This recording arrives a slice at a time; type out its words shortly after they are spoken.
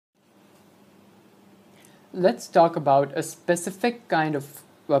let's talk about a specific kind of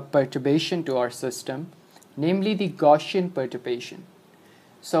perturbation to our system, namely the Gaussian perturbation.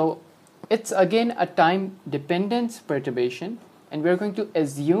 So it's again a time dependence perturbation, and we're going to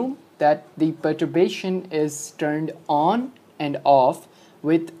assume that the perturbation is turned on and off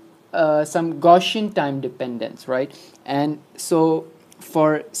with some Gaussian time dependence, right? And so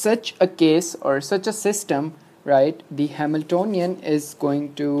for such a case or such a system, right, the Hamiltonian is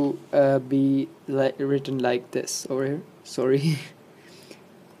going to be written like this over here. Sorry.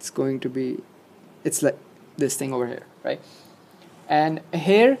 It's like this thing over here, right? And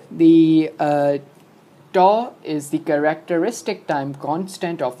here the tau is the characteristic time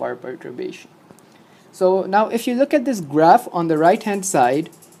constant of our perturbation. So now if you look at this graph on the right hand side,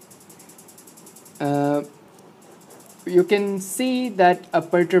 you can see that a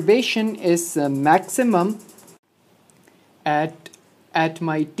perturbation is maximum at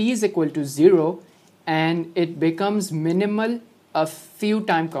my t is equal to 0, and it becomes minimal a few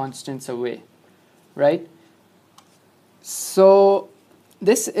time constants away, right? So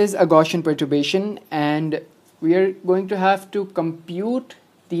this is a Gaussian perturbation, and we are going to have to compute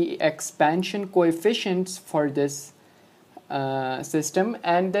the expansion coefficients for this system,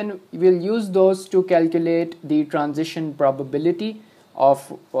 and then we'll use those to calculate the transition probability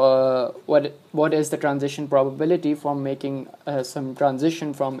of what is the transition probability from making some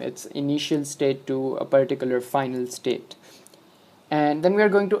transition from its initial state to a particular final state. And then we are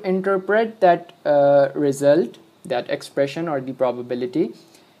going to interpret that result, that expression or the probability,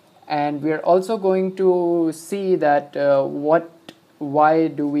 and we are also going to see that why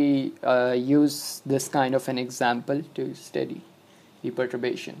do we use this kind of an example to study the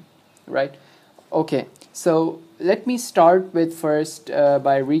perturbation, right? Okay, so let me start with first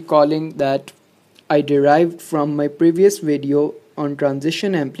by recalling that I derived from my previous video on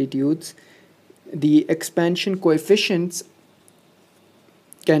transition amplitudes. The expansion coefficients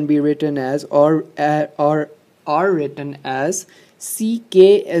can be written as or are written as Ck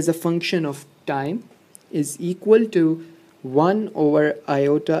as a function of time is equal to 1 over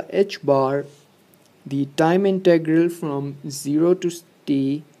iota h bar, the time integral from 0 to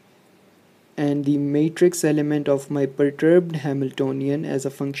t, and the matrix element of my perturbed Hamiltonian as a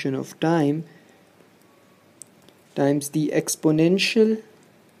function of time, times the exponential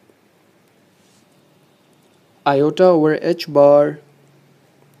iota over h bar,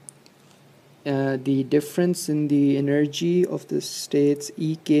 the difference in the energy of the states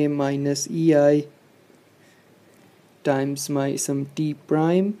Ek minus Ei, times my some t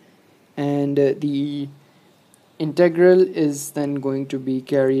prime, and the integral is then going to be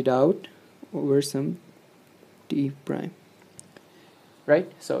carried out over some t prime,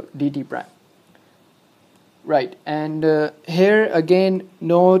 right? So dt prime, right? And here again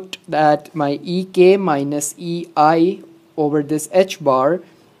note that my Ek minus Ei over this h bar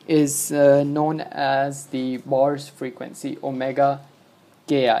is known as the Bohr's frequency, omega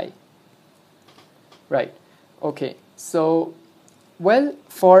ki, right? Okay, so well,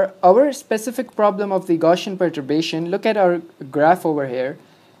 for our specific problem of the Gaussian perturbation, look at our graph over here,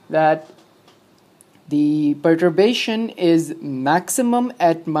 that the perturbation is maximum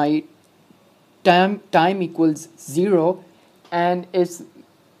at my time equals 0 and is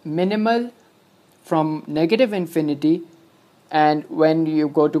minimal from negative infinity, and when you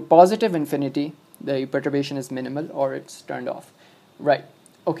go to positive infinity the perturbation is minimal or it's turned off, right?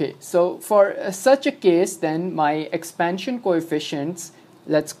 Okay, so for such a case, then my expansion coefficients,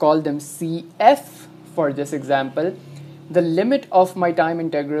 let's call them Cf for this example, the limit of my time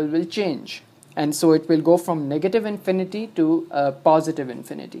integral will change, and so it will go from negative infinity to positive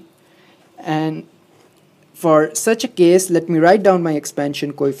infinity. And for such a case, let me write down my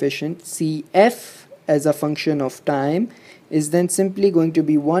expansion coefficient. Cf as a function of time is then simply going to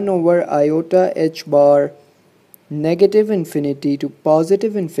be 1 over iota h bar negative infinity to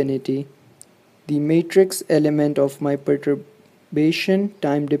positive infinity, the matrix element of my perturbation,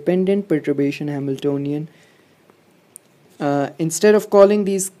 time dependent perturbation Hamiltonian. Instead of calling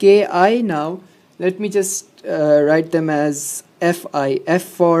these ki now, let me just write them as fi, f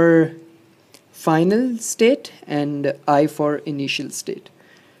for final state and I for initial state,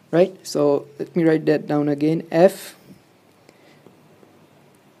 right? So let me write that down again, f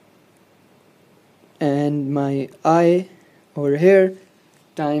and my I over here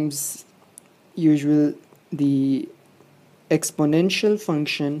times usual the exponential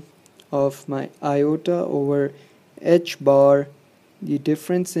function of my iota over h bar, the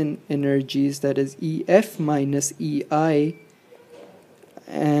difference in energies, that is Ef minus Ei,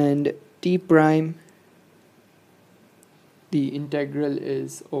 and t prime, the integral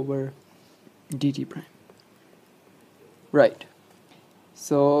is over dt prime. Right.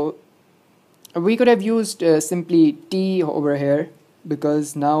 So we could have used simply t over here,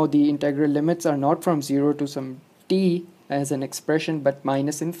 because now the integral limits are not from 0 to some t as an expression, but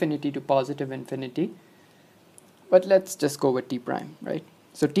minus infinity to positive infinity. But let's just go with t prime, right?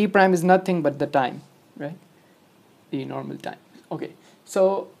 So t prime is nothing but the time, right? The normal time. Okay,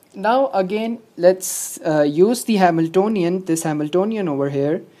 so now again let's use the Hamiltonian, this Hamiltonian over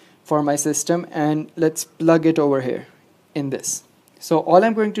here for my system, and let's plug it over here in this. So all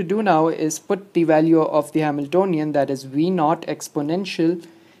I'm going to do now is put the value of the Hamiltonian, that is v naught exponential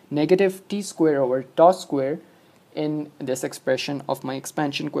negative t square over tau square, in this expression of my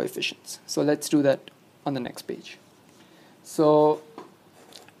expansion coefficients. So let's do that on the next page. So,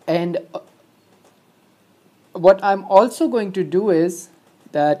 and what I'm also going to do is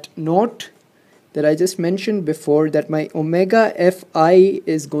that note that I just mentioned before, that my omega fi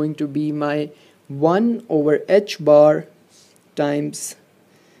is going to be my 1 over h bar times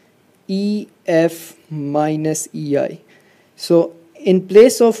ef minus ei. So in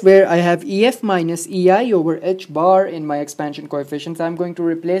place of where I have ef minus ei over h bar in my expansion coefficients, I'm going to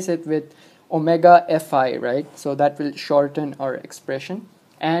replace it with omega fi, right? So that will shorten our expression,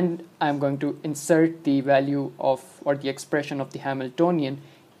 and I'm going to insert the value of, or the expression of the Hamiltonian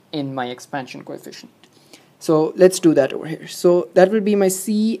in my expansion coefficient. So let's do that over here. So that will be my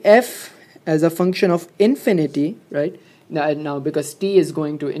cf as a function of infinity, right? Now because t is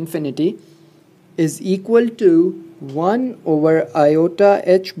going to infinity, is equal to 1 over iota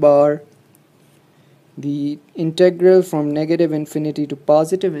h bar, the integral from negative infinity to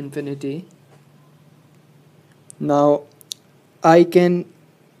positive infinity. Now I can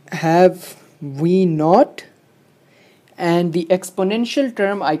have v naught, and the exponential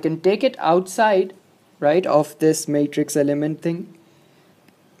term I can take it outside, right, of this matrix element thing,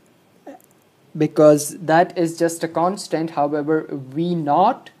 because that is just a constant. However, v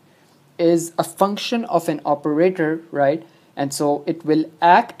naught is a function of an operator, right, and so it will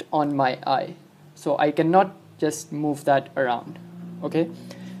act on my I, so I cannot just move that around. Okay,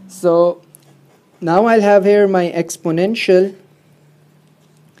 so now I'll have here my exponential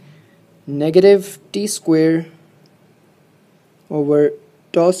negative t square over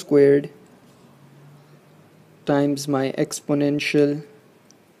tau squared times my exponential,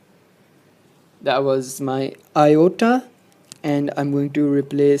 that was my iota, and I'm going to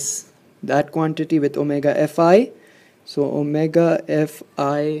replace that quantity with omega fi. So omega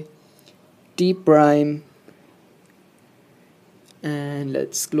fi t prime, and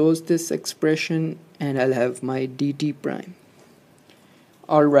let's close this expression, and I'll have my dt prime.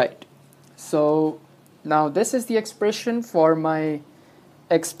 Alright, so now this is the expression for my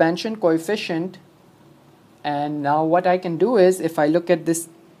expansion coefficient, and now what I can do is, if I look at this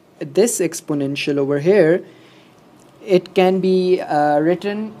exponential over here, it can be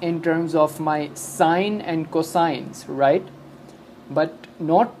written in terms of my sine and cosines, right? But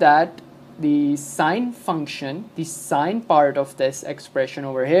note that the sine function, the sine part of this expression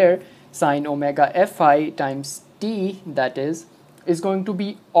over here, sine omega fi times t, that is going to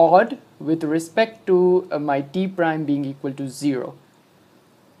be odd with respect to my t prime being equal to 0.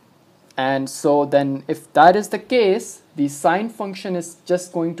 And so then if that is the case, the sine function is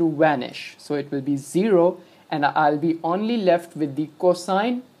just going to vanish. So it will be 0, and I'll be only left with the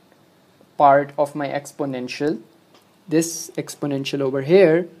cosine part of my exponential, this exponential over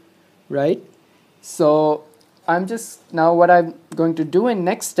here, right? So I'm just, now what I'm going to do in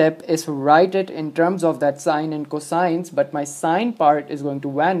next step is write it in terms of that sine and cosines, but my sine part is going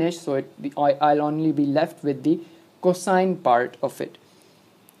to vanish, so I'll only be left with the cosine part of it.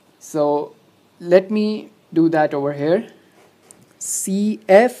 So let me do that over here.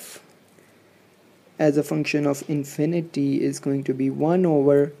 Cf as a function of infinity is going to be 1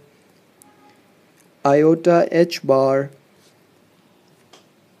 over iota h bar,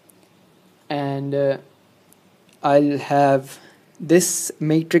 and I'll have this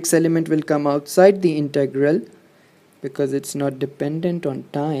matrix element will come outside the integral because it's not dependent on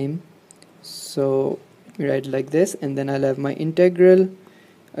time. So write like this, and then I'll have my integral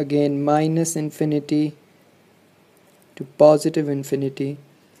again minus infinity to positive infinity.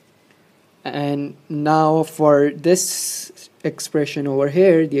 And now for this expression over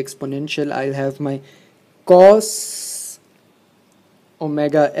here, the exponential, I'll have my cos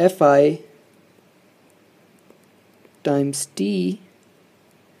omega fi times t,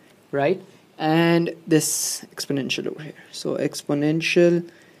 right, and this exponential over here. So exponential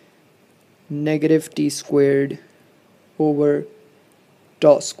negative t squared over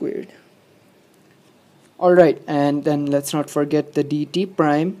tau squared. Alright, and then let's not forget the dt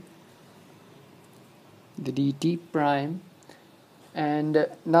prime. The dt prime And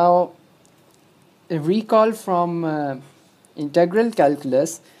now recall from integral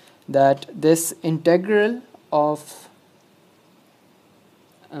calculus that this integral of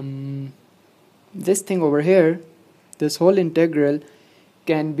this thing over here, this whole integral,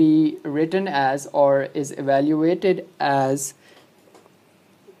 can be written as, or is evaluated as,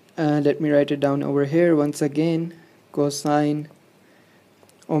 let me write it down over here once again, cosine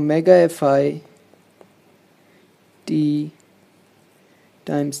omega fi t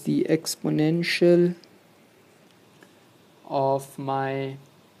times the exponential of my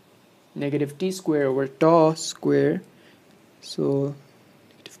negative t square over tau square, so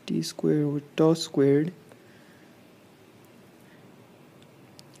negative t square over tau squared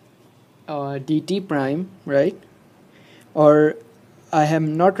dt prime, right? Or I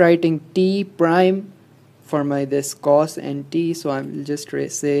am not writing t prime for my this cos and t, so I'll just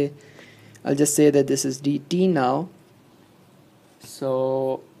say that this is dt now.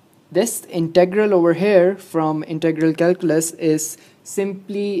 So this integral over here from integral calculus is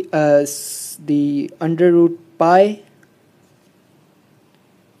simply the under root pi,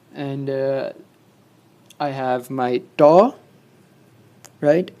 and I have my tau,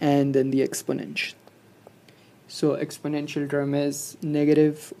 right, and then the exponential. So exponential term is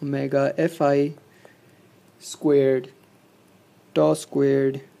negative omega fi squared tau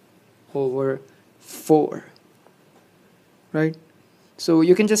squared over 4, right? So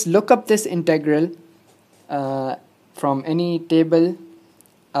you can just look up this integral from any table.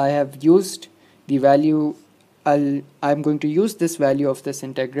 I have used the value, I'm going to use this value of this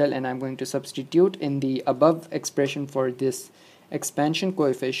integral, and I'm going to substitute in the above expression for this expansion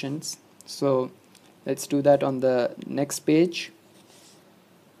coefficients. So let's do that on the next page.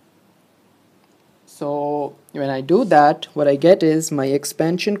 So when I do that, what I get is my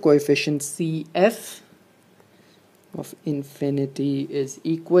expansion coefficient Cf of infinity is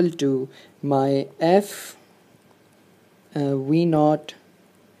equal to my f v naught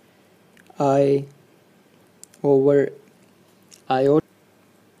I over iota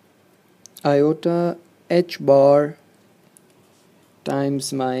h bar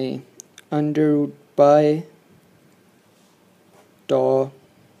times my under root pi tau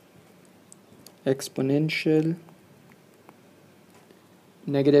exponential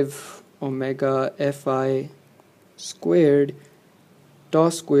negative omega fi squared tau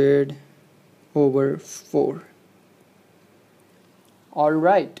squared over 4.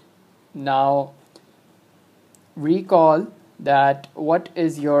 Alright, now recall that what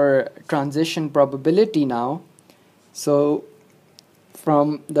is your transition probability now. So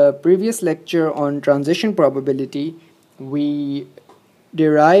from the previous lecture on transition probability, we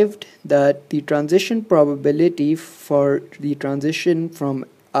derived that the transition probability for the transition from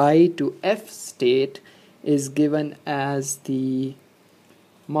I to F state is given as the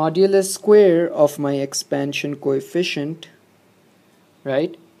modulus square of my expansion coefficient,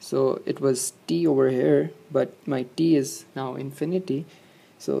 right? So it was t over here, but my t is now infinity.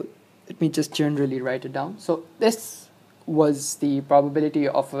 So let me just generally write it down. So this was the probability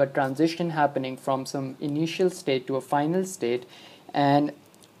of a transition happening from some initial state to a final state, and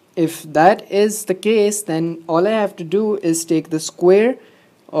if that is the case, then all I have to do is take the square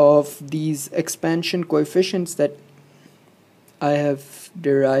of these expansion coefficients that I have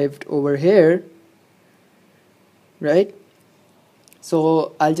derived over here, right?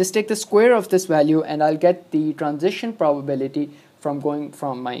 So I'll just take the square of this value and I'll get the transition probability from going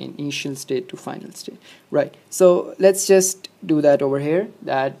from my initial state to final state, right? So let's just do that over here.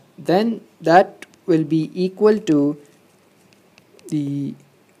 That will be equal to the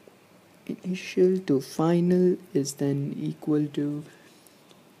initial to final is then equal to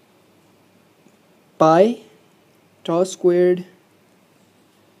pi tau squared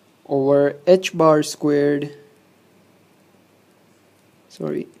over h bar squared,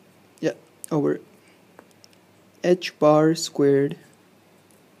 over h bar squared,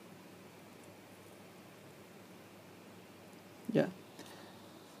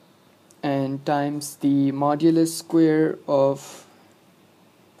 and times the modulus square of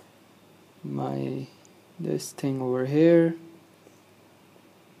my this thing over here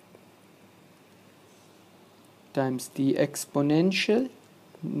times the exponential.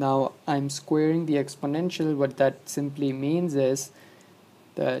 Now I'm squaring the exponential. What that simply means is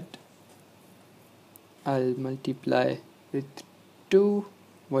that I'll multiply with 2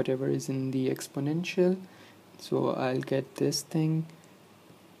 whatever is in the exponential, so I'll get this thing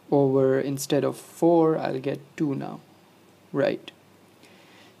over, instead of 4 I'll get 2 now, right?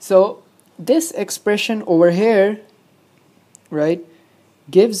 So this expression over here, right,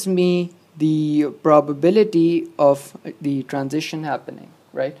 gives me the probability of the transition happening,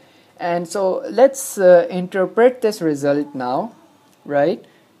 right? And so let's interpret this result now, right?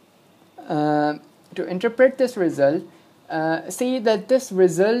 To interpret this result, see that this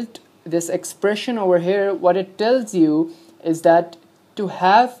result, this expression over here, what it tells you is that to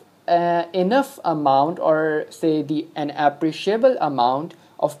have enough amount, or say an appreciable amount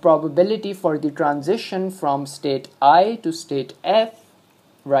of probability for the transition from state I to state F,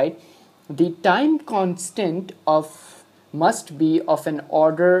 right, the time constant must be of an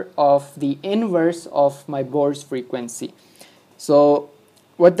order of the inverse of my Bohr's frequency. So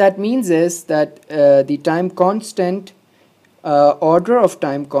what that means is that the time constant, order of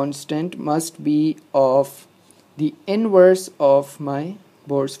time constant must be of the inverse of my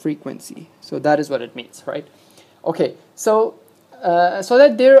Bohr's frequency. So that is what it means, right? Okay, so so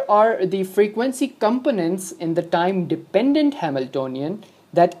that there are the frequency components in the time dependent Hamiltonian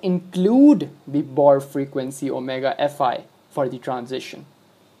that include the Bohr frequency omega Fi for the transition,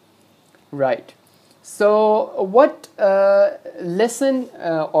 right? So what lesson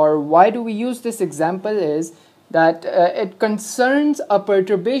or why do we use this example is that it concerns a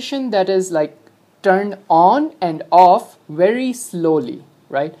perturbation that is like turned on and off very slowly,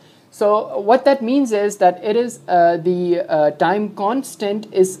 right? So what that means is that it is the time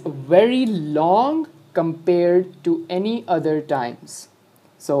constant is very long compared to any other times.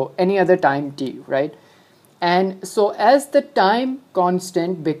 So any other time t, right? And so as the time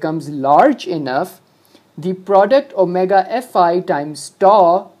constant becomes large enough, the product omega Fi times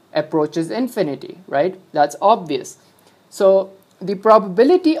tau approaches infinity, right? That's obvious. So the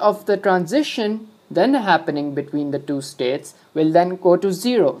probability of the transition then happening between the two states will then go to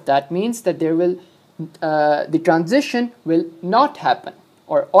 0. That means that there will the transition will not happen,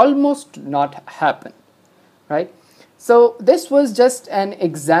 or almost not happen, right? So this was just an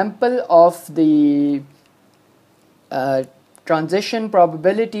example of the transition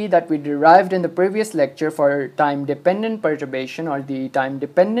probability that we derived in the previous lecture for time dependent perturbation, or the time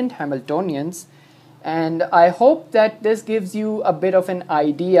dependent Hamiltonians. And I hope that this gives you a bit of an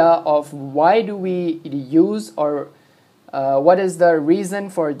idea of why do we use, or what is the reason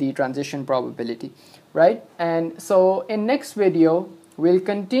for the transition probability, right? And so in next video we'll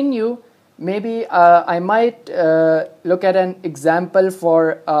continue. Maybe I might look at an example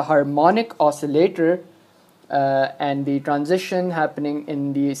for a harmonic oscillator and the transition happening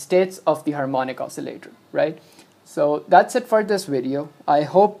in the states of the harmonic oscillator, right? So that's it for this video. I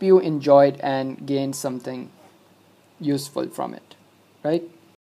hope you enjoyed and gained something useful from it, right?